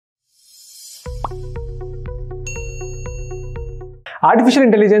Artificial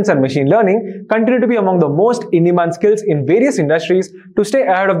intelligence and machine learning continue to be among the most in-demand skills in various industries to stay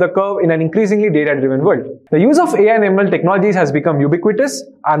ahead of the curve in an increasingly data-driven world. The use of AI and ML technologies has become ubiquitous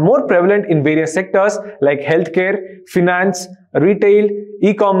and more prevalent in various sectors like healthcare, finance, retail,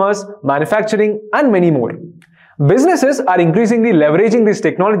 e-commerce, manufacturing, and many more. Businesses are increasingly leveraging these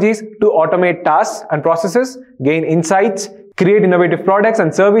technologies to automate tasks and processes, gain insights, create innovative products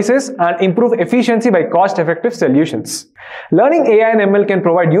and services, and improve efficiency by cost-effective solutions. Learning AI and ML can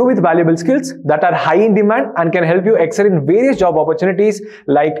provide you with valuable skills that are high in demand and can help you excel in various job opportunities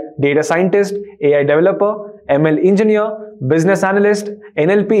like data scientist, AI developer, ML engineer, business analyst,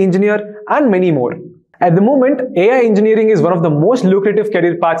 NLP engineer, and many more. At the moment, AI engineering is one of the most lucrative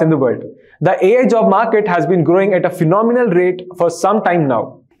career paths in the world. The AI job market has been growing at a phenomenal rate for some time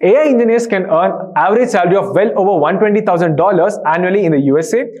now. AI engineers can earn average salary of well over $120,000 annually in the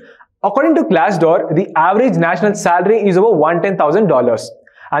USA. According to Glassdoor, the average national salary is over $110,000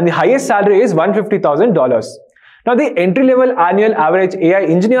 and the highest salary is $150,000. Now, the entry-level annual average AI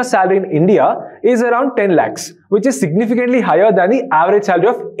engineer salary in India is around 10 lakhs, which is significantly higher than the average salary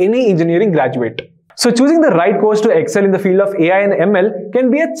of any engineering graduate. So choosing the right course to excel in the field of AI and ML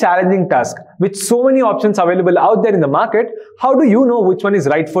can be a challenging task. With so many options available out there in the market, how do you know which one is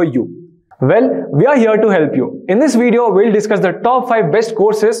right for you? Well, we are here to help you. In this video, we'll discuss the top 5 best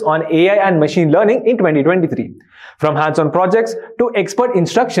courses on AI and machine learning in 2023. From hands-on projects to expert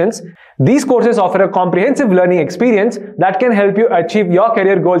instructions, these courses offer a comprehensive learning experience that can help you achieve your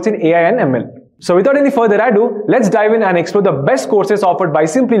career goals in AI and ML. So without any further ado, let's dive in and explore the best courses offered by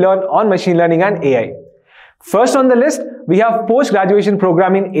Simplilearn on machine learning and AI. First on the list, we have Postgraduation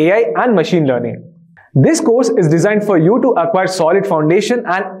Program in AI and Machine Learning. This course is designed for you to acquire solid foundation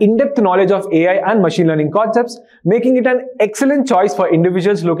and in-depth knowledge of AI and machine learning concepts, making it an excellent choice for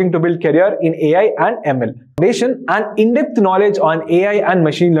individuals looking to build career in AI and ML. Foundation and in-depth knowledge on AI and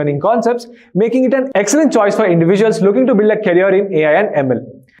machine learning concepts, making it an excellent choice for individuals looking to build a career in AI and ML.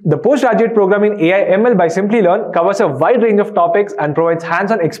 The postgraduate program in AI ML by Simplilearn covers a wide range of topics and provides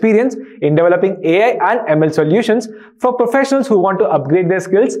hands-on experience in developing AI and ML solutions for professionals who want to upgrade their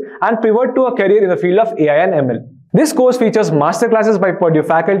skills and pivot to a career in the field of AI and ML. This course features masterclasses by Purdue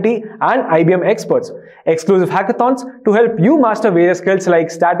faculty and IBM experts, exclusive hackathons to help you master various skills like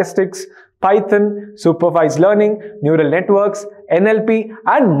statistics, Python, supervised learning, neural networks, NLP,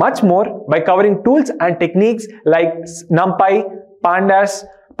 and much more by covering tools and techniques like NumPy, Pandas,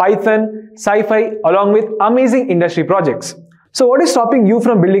 Python, Sci-Fi, along with amazing industry projects. So what is stopping you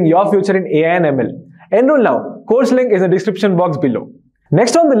from building your future in AI and ML? Enroll now. Course link is in the description box below.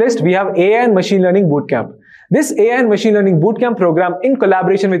 Next on the list, we have AI and Machine Learning Bootcamp. This AI and Machine Learning Bootcamp program in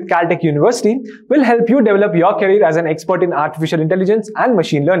collaboration with Caltech University will help you develop your career as an expert in artificial intelligence and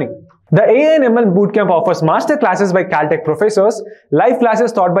machine learning. The AI and ML Bootcamp offers master classes by Caltech professors, live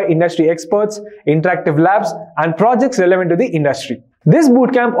classes taught by industry experts, interactive labs, and projects relevant to the industry. This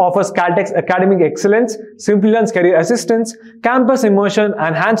bootcamp offers Caltech's academic excellence, Simplilearn's career assistance, campus immersion,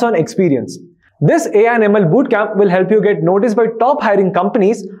 and hands-on experience. This AI and ML bootcamp will help you get noticed by top hiring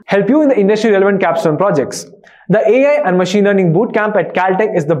companies, help you in the industry-relevant capstone projects. The AI and Machine Learning Bootcamp at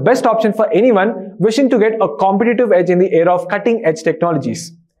Caltech is the best option for anyone wishing to get a competitive edge in the era of cutting-edge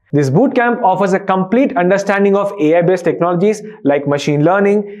technologies. This bootcamp offers a complete understanding of AI-based technologies like machine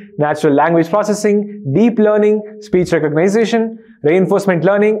learning, natural language processing, deep learning, speech recognition, reinforcement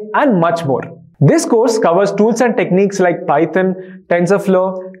learning, and much more. This course covers tools and techniques like Python,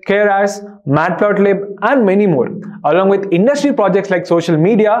 TensorFlow, Keras, Matplotlib, and many more, along with industry projects like social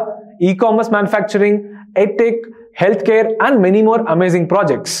media, e-commerce manufacturing, edtech, healthcare, and many more amazing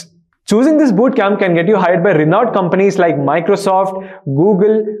projects. Choosing this bootcamp can get you hired by renowned companies like Microsoft,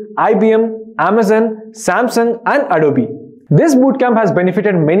 Google, IBM, Amazon, Samsung, and Adobe. This bootcamp has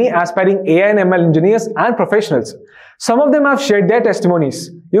benefited many aspiring AI and ML engineers and professionals. Some of them have shared their testimonies.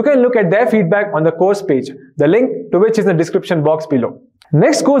 You can look at their feedback on the course page, the link to which is in the description box below.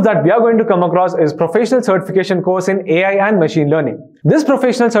 Next course that we are going to come across is Professional Certification Course in AI and Machine Learning. This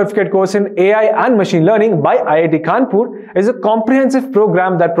Professional Certificate Course in AI and Machine Learning by IIT Kanpur is a comprehensive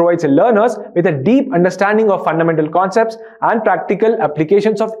program that provides learners with a deep understanding of fundamental concepts and practical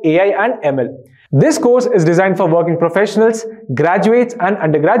applications of AI and ML. This course is designed for working professionals, graduates, and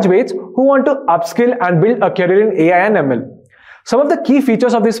undergraduates who want to upskill and build a career in AI and ML. Some of the key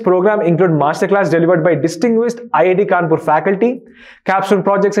features of this program include masterclass delivered by distinguished IIT Kanpur faculty, capstone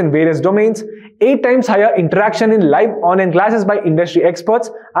projects in various domains, 8 times higher interaction in live online classes by industry experts,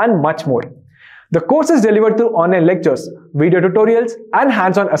 and much more. The course is delivered through online lectures, video tutorials, and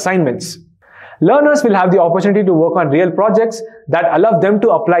hands-on assignments. Learners will have the opportunity to work on real projects that allow them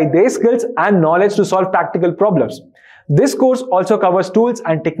to apply their skills and knowledge to solve practical problems. This course also covers tools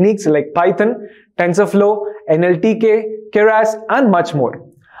and techniques like Python, TensorFlow, NLTK, Keras, and much more,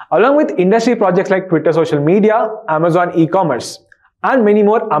 along with industry projects like Twitter social media, Amazon e-commerce, and many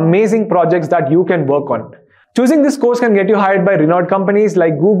more amazing projects that you can work on. Choosing this course can get you hired by renowned companies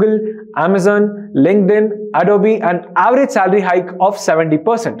like Google, Amazon, LinkedIn, Adobe, and average salary hike of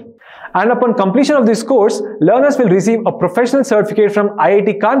 70%. And upon completion of this course, learners will receive a professional certificate from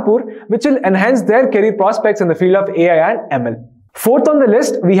IIT Kanpur, which will enhance their career prospects in the field of AI and ML. Fourth on the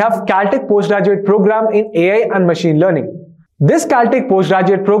list, we have Caltech postgraduate program in AI and machine learning. This Caltech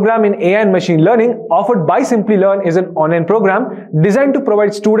postgraduate program in AI and machine learning offered by Simplilearn is an online program designed to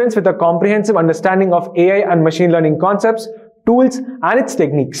provide students with a comprehensive understanding of AI and machine learning concepts, tools, and its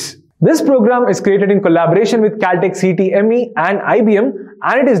techniques. This program is created in collaboration with Caltech CTME and IBM,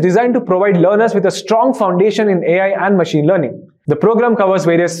 and it is designed to provide learners with a strong foundation in AI and machine learning. The program covers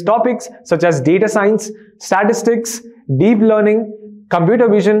various topics such as data science, statistics, deep learning, computer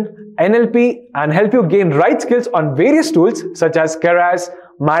vision, NLP, and help you gain right skills on various tools such as Keras,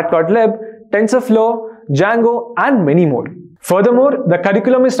 Matplotlib, TensorFlow, Django, and many more. Furthermore, the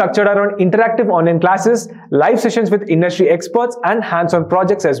curriculum is structured around interactive online classes, live sessions with industry experts, and hands-on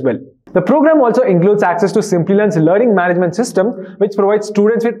projects as well. The program also includes access to Simplilearn's learning management system, which provides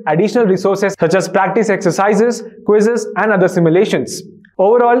students with additional resources such as practice exercises, quizzes, and other simulations.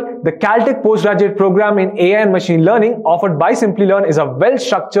 Overall, the Caltech postgraduate program in AI and machine learning offered by Simplilearn is a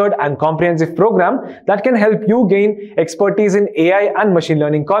well-structured and comprehensive program that can help you gain expertise in AI and machine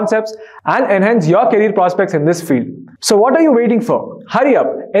learning concepts and enhance your career prospects in this field. So what are you waiting for? Hurry up!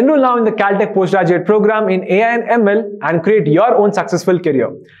 Enroll now in the Caltech postgraduate program in AI and ML and create your own successful career.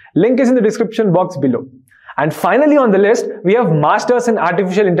 Link is in the description box below. And finally on the list, we have Masters in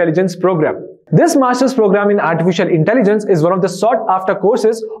Artificial Intelligence program. This Master's program in Artificial Intelligence is one of the sought-after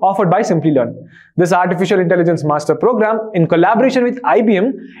courses offered by Simplilearn. This Artificial Intelligence Master program, in collaboration with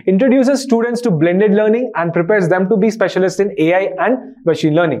IBM, introduces students to blended learning and prepares them to be specialists in AI and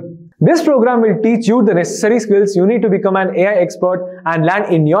machine learning. This program will teach you the necessary skills you need to become an AI expert and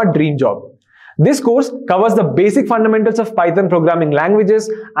land in your dream job. This course covers the basic fundamentals of Python programming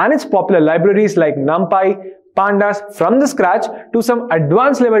languages and its popular libraries like NumPy, Pandas from the scratch to some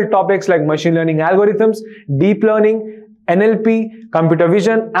advanced level topics like machine learning algorithms, deep learning, NLP, computer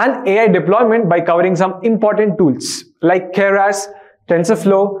vision, and AI deployment by covering some important tools like Keras,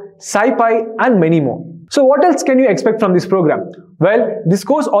 TensorFlow, SciPy, and many more. So what else can you expect from this program? Well, this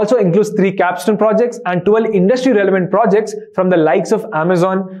course also includes 3 capstone projects and 12 industry relevant projects from the likes of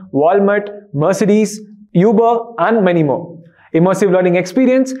Amazon, Walmart, Mercedes, Uber, and many more. Immersive learning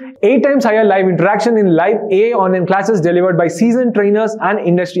experience, 8 times higher live interaction in live AI online classes delivered by seasoned trainers and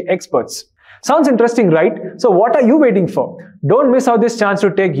industry experts. Sounds interesting, right? So what are you waiting for? Don't miss out this chance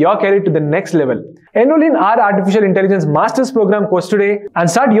to take your career to the next level. Enroll in our Artificial Intelligence Masters program course today and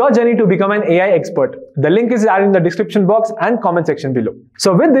start your journey to become an AI expert. The link is added in the description box and comment section below.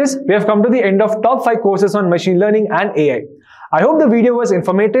 So with this, we have come to the end of top 5 courses on machine learning and AI. I hope the video was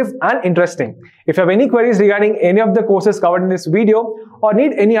informative and interesting. If you have any queries regarding any of the courses covered in this video or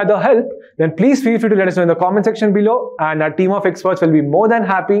need any other help, then please feel free to let us know in the comment section below, and our team of experts will be more than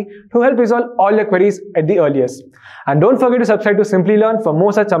happy to help resolve all your queries at the earliest. And don't forget to subscribe to Simplilearn for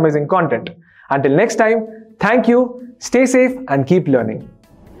more such amazing content. Until next time, thank you, stay safe and keep learning.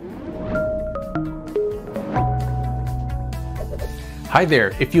 Hi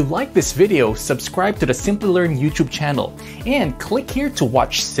there, if you like this video, subscribe to the Simplilearn YouTube channel and click here to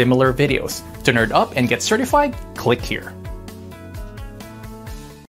watch similar videos. To nerd up and get certified, click here.